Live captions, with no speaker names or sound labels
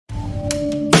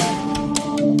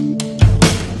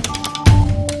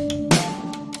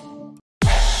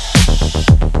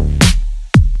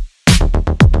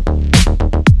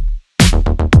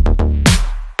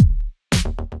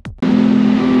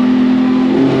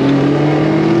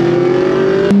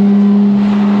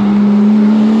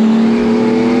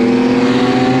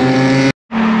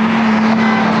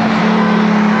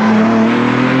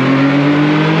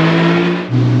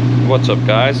up,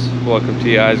 guys? Welcome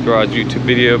to I's Garage YouTube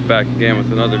video. Back again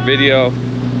with another video.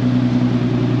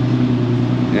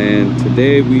 And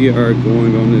today we are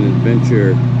going on an adventure.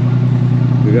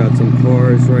 We got some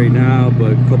cars right now,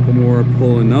 but a couple more are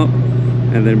pulling up.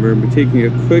 And then we're taking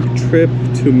a quick trip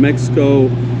to Mexico,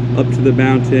 up to the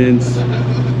mountains.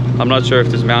 I'm not sure if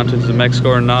there's mountains in Mexico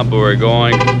or not, but we're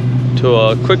going to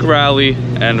a quick rally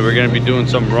and we're going to be doing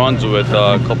some runs with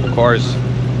a couple cars.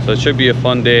 So it should be a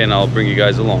fun day and I'll bring you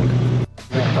guys along.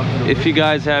 If you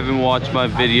guys haven't watched my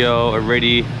video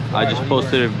already, I just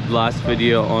posted a last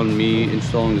video on me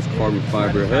installing this carbon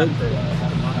fiber head.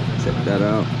 Check that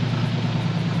out.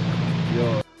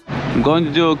 I'm going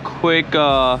to do a quick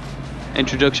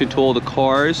introduction to all the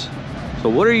cars. So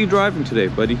what are you driving today,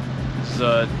 buddy? This is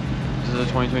a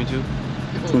 2022.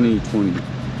 2020.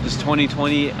 This is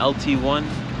 2020 LT1,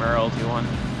 Camaro LT1.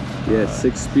 Yeah,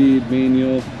 6-speed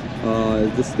manual.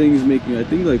 This thing is making, I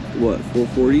think, like what,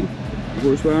 440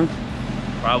 horsepower?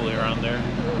 Probably around there.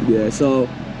 Yeah, so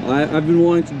I've been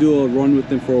wanting to do a run with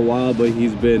him for a while, but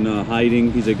he's been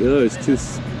hiding. He's like, oh, it's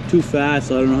too fast,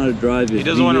 so I don't know how to drive it. He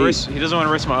doesn't want to race. He doesn't want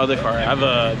to race my other car. I have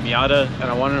a Miata, and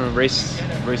I want him to race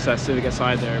that Civic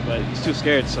SI there, but he's too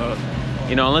scared. So,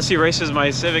 you know, unless he races my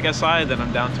Civic SI, then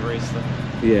I'm down to race them.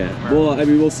 Yeah. Well, I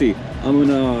mean, we'll see. I'm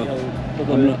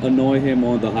gonna annoy him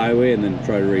on the highway and then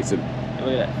try to race him. Oh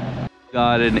yeah.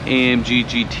 Got an AMG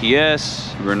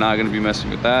GTS. We're not gonna be messing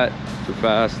with that. Too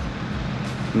fast.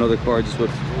 Another car just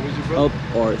went up,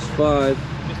 RS5.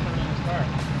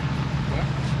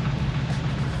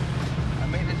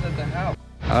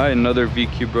 Alright, another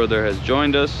VQ brother has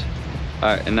joined us.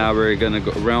 Alright, and now we're gonna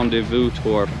go rendezvous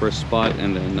to our first spot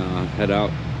and then head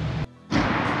out.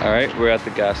 Alright, we're at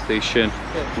the gas station.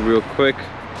 Real quick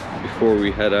before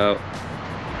we head out.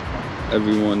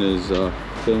 Everyone is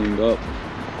filling up.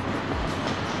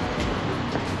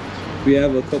 We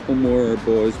have a couple more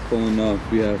boys pulling up.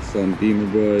 We have some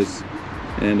Beamer boys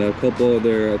and a couple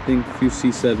other, I think a few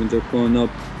C7s are pulling up,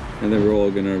 and then we're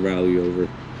all gonna rally over.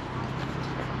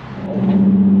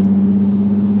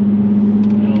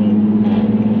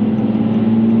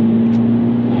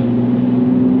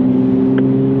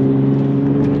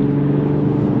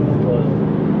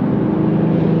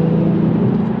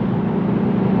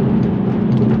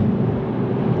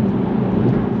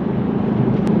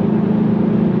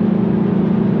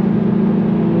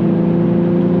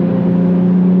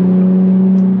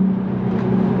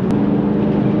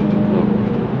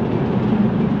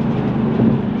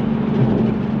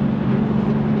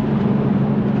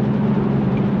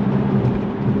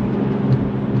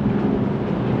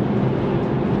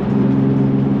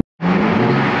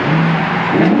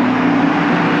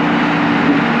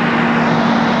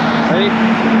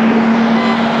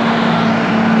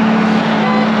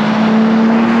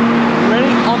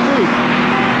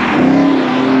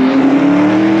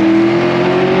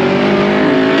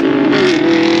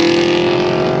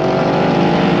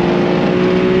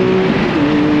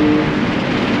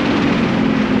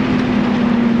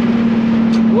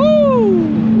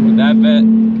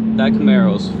 That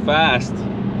Camaro's fast.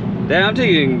 Damn, I'm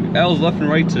taking L's left and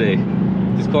right today.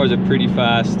 These cars are pretty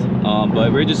fast,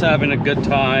 but we're just having a good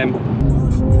time.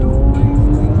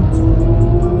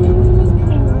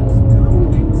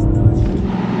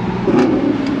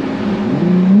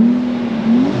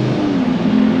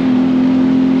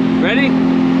 Ready?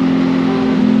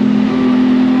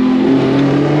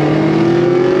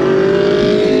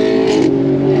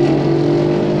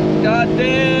 God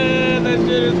damn, that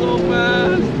shit is so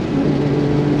fast.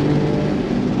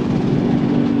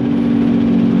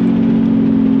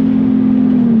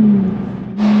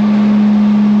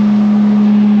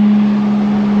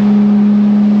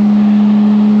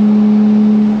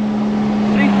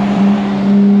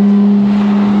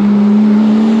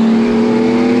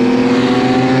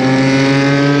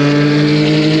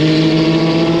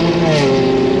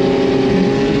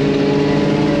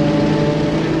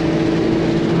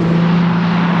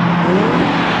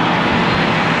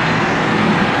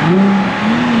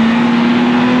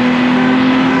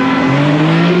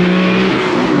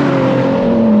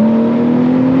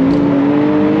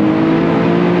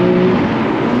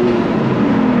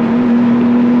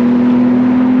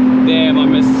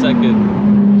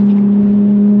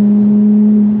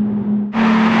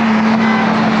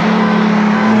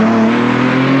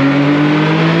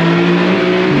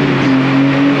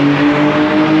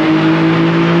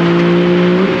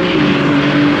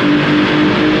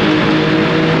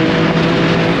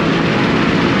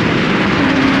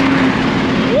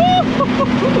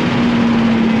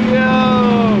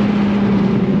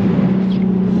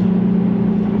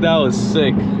 That was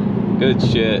sick. Good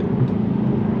shit.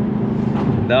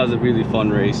 that was a really fun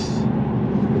race.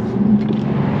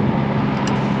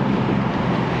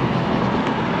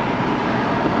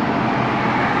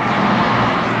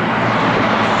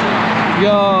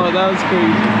 Yo, that was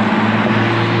crazy.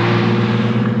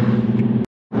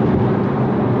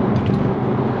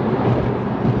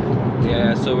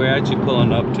 Yeah, so we're actually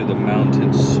pulling up to the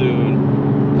mountain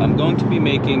soon. I'm going to be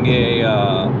making a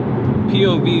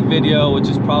POV video, which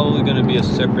is probably going to be a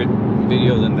separate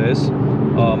video than this.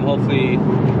 Hopefully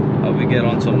we get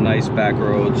on some nice back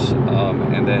roads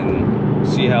and then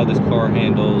see how this car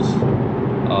handles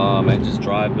and just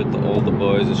drive with all the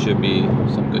boys. It should be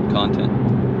some good content.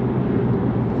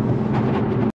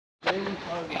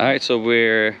 All right, so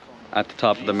we're at the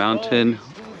top of the mountain.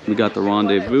 We got the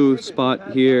rendezvous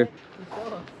spot here,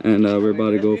 and we're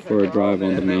about to go for a drive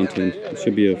on the mountain. It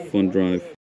should be a fun drive.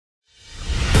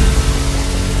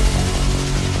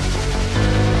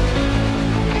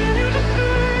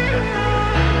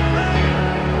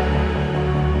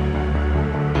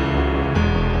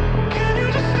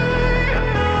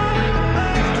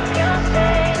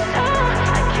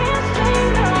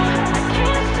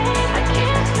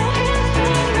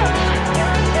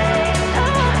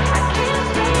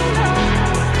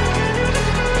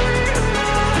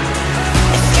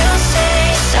 If you say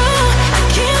so, I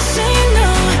can't say no.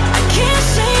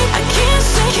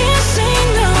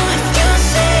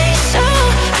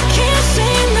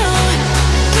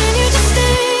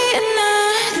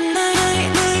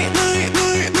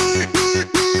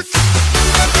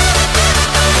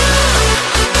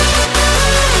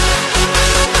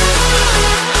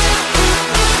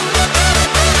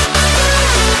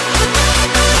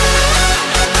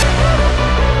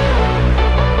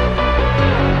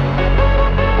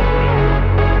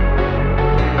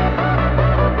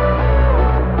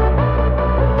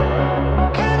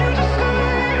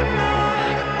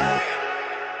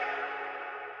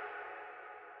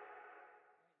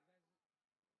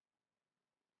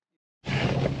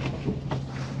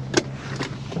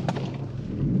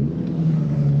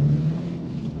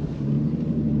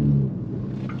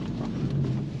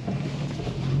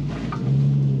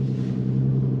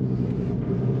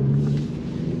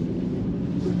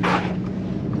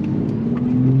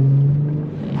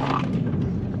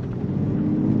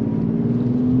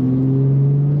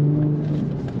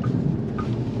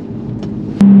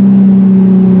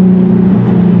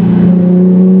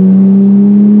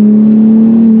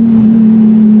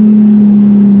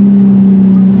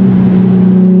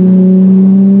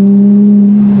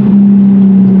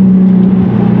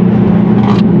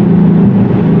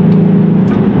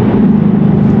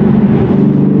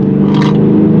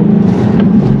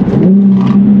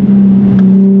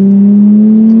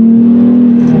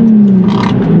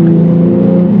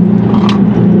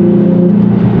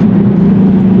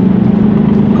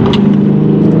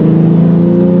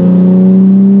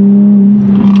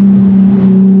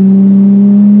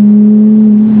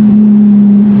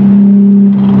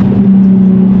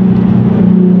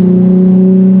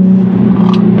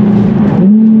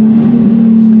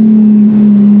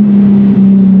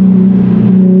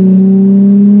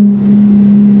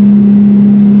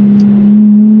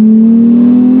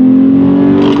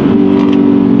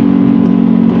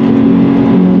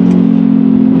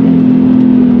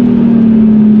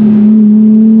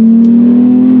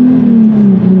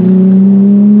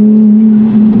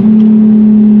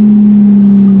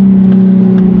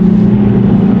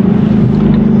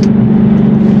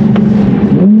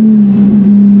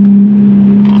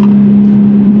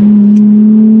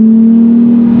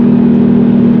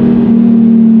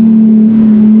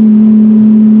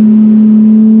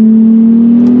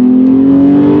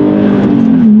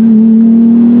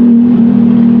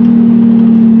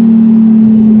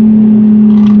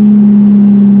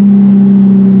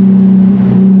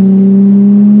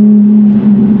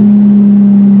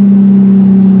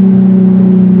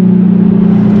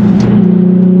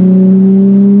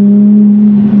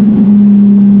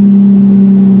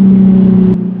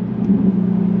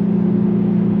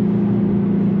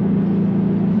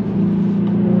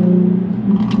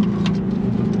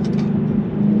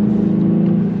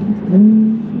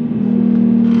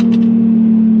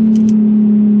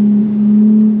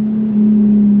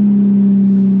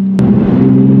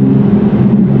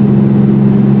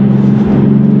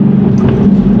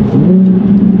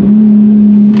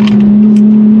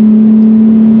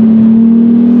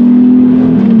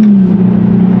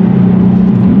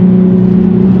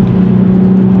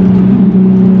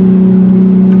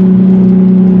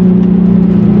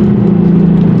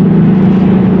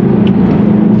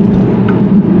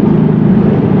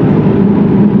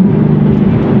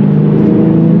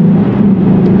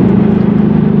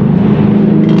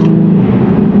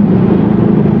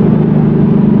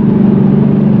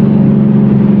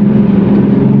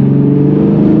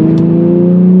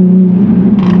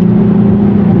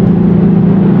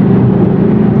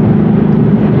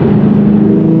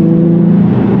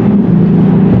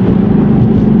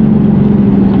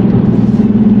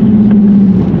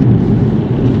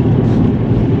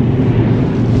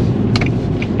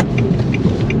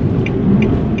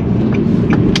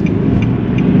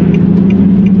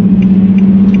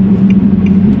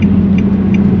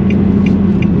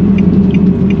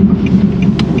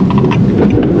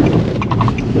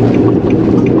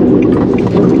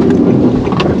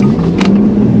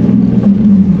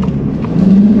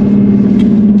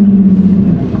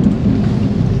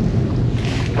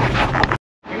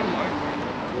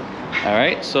 All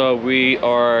right, so we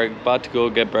are about to go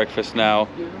get breakfast now.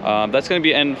 That's gonna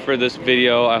be the end for this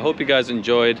video. I hope you guys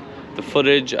enjoyed the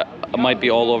footage. It might be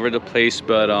all over the place,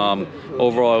 but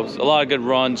overall it was a lot of good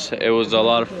runs. It was a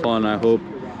lot of fun. I hope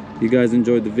you guys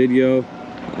enjoyed the video.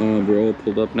 We're all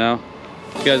pulled up now.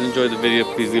 If you guys enjoyed the video,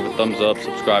 please leave a thumbs up,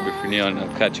 subscribe if you're new, and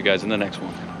I'll catch you guys in the next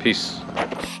one. Peace.